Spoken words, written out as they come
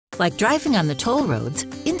Like driving on the toll roads,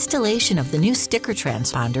 installation of the new sticker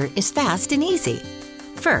transponder is fast and easy.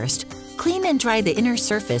 First, clean and dry the inner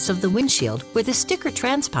surface of the windshield where the sticker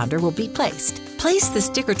transponder will be placed. Place the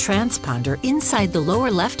sticker transponder inside the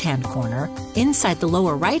lower left-hand corner, inside the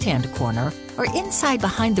lower right-hand corner, or inside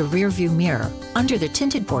behind the rearview mirror, under the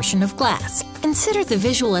tinted portion of glass. Consider the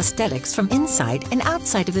visual aesthetics from inside and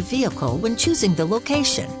outside of the vehicle when choosing the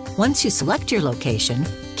location. Once you select your location,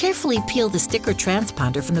 carefully peel the sticker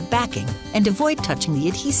transponder from the backing and avoid touching the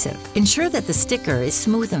adhesive. Ensure that the sticker is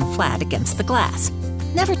smooth and flat against the glass.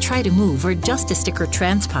 Never try to move or adjust a sticker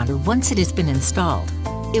transponder once it has been installed.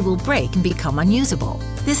 It will break and become unusable.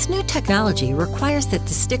 This new technology requires that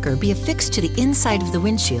the sticker be affixed to the inside of the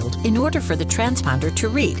windshield in order for the transponder to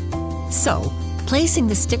read. So, placing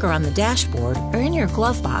the sticker on the dashboard or in your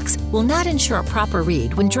glove box will not ensure a proper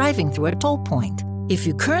read when driving through a toll point. If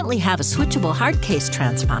you currently have a switchable hard case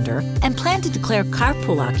transponder and plan to declare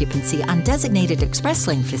carpool occupancy on designated express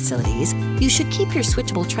lane facilities, you should keep your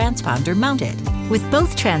switchable transponder mounted. With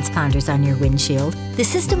both transponders on your windshield, the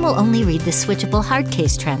system will only read the switchable hard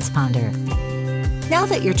case transponder. Now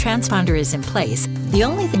that your transponder is in place, the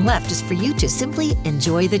only thing left is for you to simply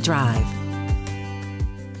enjoy the drive.